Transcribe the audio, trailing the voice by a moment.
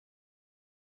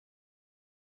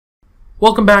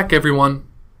Welcome back, everyone.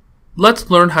 Let's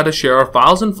learn how to share our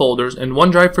files and folders in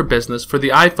OneDrive for Business for the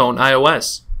iPhone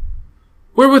iOS.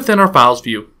 We're within our Files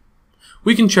view.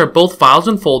 We can share both files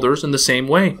and folders in the same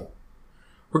way.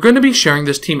 We're going to be sharing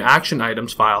this Team Action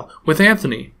Items file with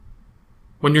Anthony.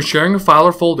 When you're sharing a file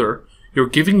or folder, you're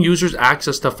giving users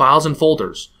access to files and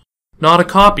folders. Not a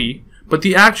copy, but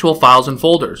the actual files and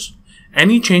folders.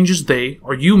 Any changes they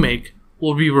or you make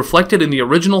will be reflected in the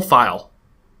original file.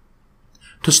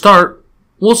 To start,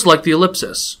 we'll select the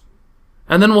ellipsis,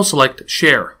 and then we'll select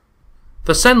Share.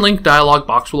 The Send Link dialog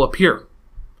box will appear.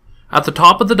 At the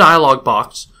top of the dialog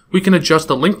box, we can adjust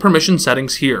the link permission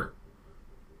settings here.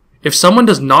 If someone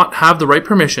does not have the right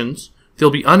permissions,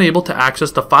 they'll be unable to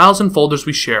access the files and folders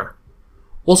we share.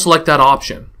 We'll select that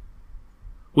option.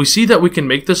 We see that we can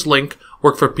make this link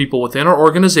work for people within our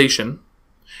organization,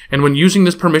 and when using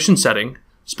this permission setting,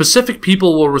 specific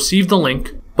people will receive the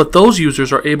link, but those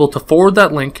users are able to forward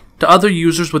that link to other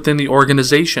users within the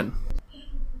organization.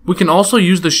 We can also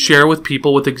use the Share with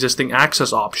People with Existing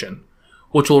Access option,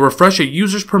 which will refresh a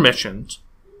user's permissions.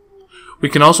 We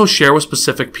can also share with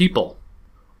specific people.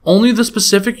 Only the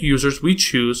specific users we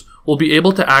choose will be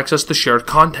able to access the shared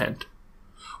content.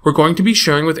 We're going to be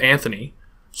sharing with Anthony,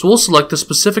 so we'll select the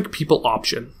Specific People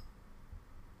option.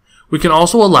 We can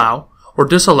also allow or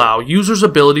disallow users'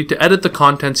 ability to edit the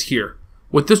contents here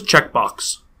with this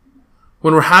checkbox.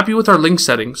 When we're happy with our link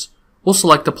settings, we'll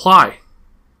select Apply.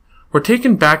 We're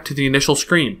taken back to the initial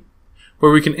screen,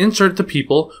 where we can insert the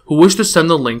people who wish to send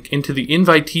the link into the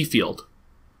Invitee field.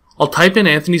 I'll type in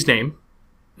Anthony's name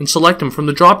and select him from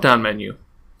the drop-down menu.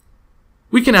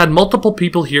 We can add multiple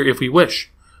people here if we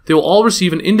wish. They will all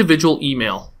receive an individual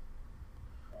email.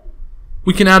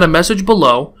 We can add a message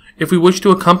below if we wish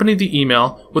to accompany the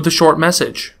email with a short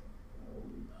message.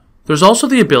 There's also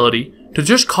the ability to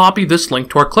just copy this link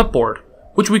to our clipboard,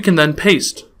 which we can then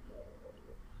paste.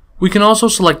 We can also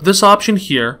select this option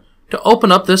here to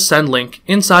open up this send link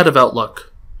inside of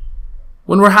Outlook.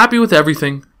 When we're happy with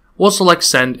everything, we'll select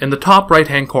Send in the top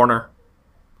right-hand corner.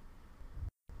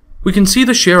 We can see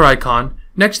the share icon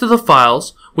next to the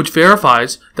files, which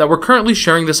verifies that we're currently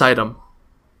sharing this item.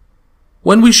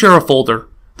 When we share a folder,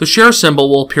 the share symbol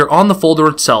will appear on the folder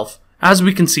itself, as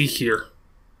we can see here.